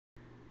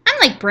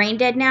like brain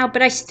dead now,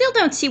 but I still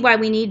don't see why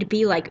we need to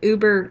be like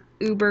uber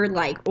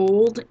like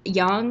old,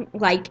 young,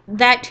 like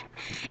that.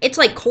 It's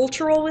like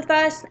cultural with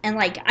us, and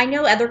like I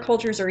know other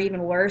cultures are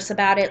even worse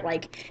about it.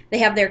 Like they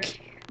have their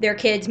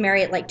kids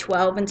marry at like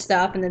 12 and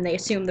stuff, and then they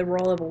assume the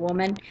role of a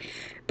woman.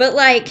 But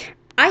like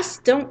I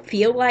don't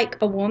feel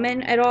like a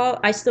woman at all.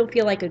 I still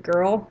feel like a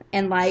girl,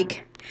 and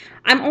like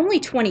I'm only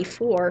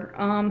 24.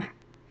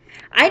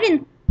 I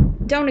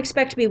don't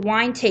expect to be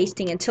wine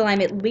tasting until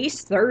I'm at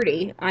least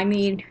 30. I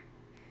mean,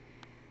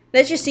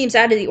 that just seems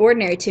out of the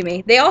ordinary to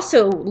me. They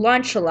also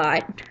lunch a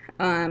lot,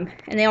 and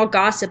they all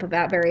gossip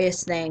about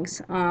various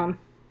things. I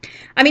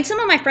mean, some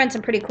of my friends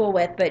I'm pretty cool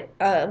with, but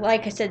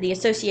like I said, the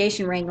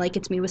association ring like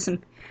gets me with some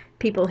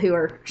people who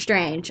are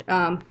strange,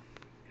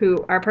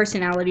 who our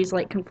personalities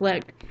like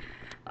conflict.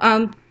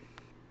 Um,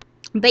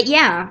 but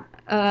yeah,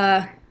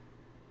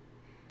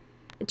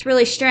 it's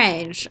really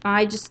strange.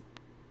 I just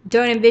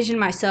don't envision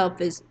myself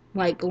as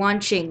like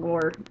lunching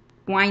or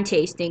wine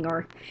tasting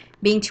or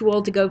being too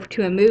old to go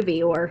to a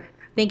movie or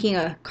thinking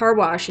a car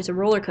wash is a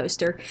roller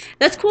coaster.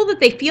 That's cool that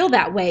they feel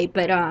that way,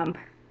 but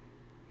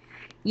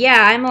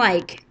yeah, I'm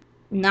like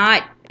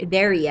not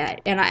there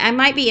yet. And I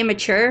might be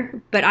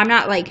immature, but I'm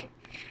not like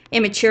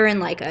immature in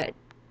like a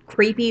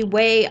creepy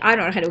way. I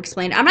don't know how to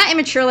explain it. I'm not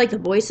immature like the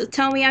voices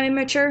tell me I'm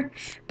immature,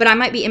 but I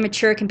might be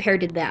immature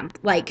compared to them.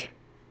 Like,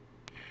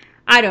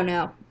 I don't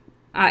know.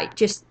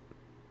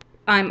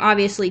 I'm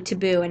obviously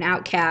taboo and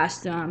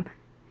outcast. I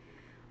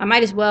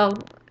might as well,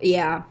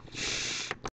 yeah.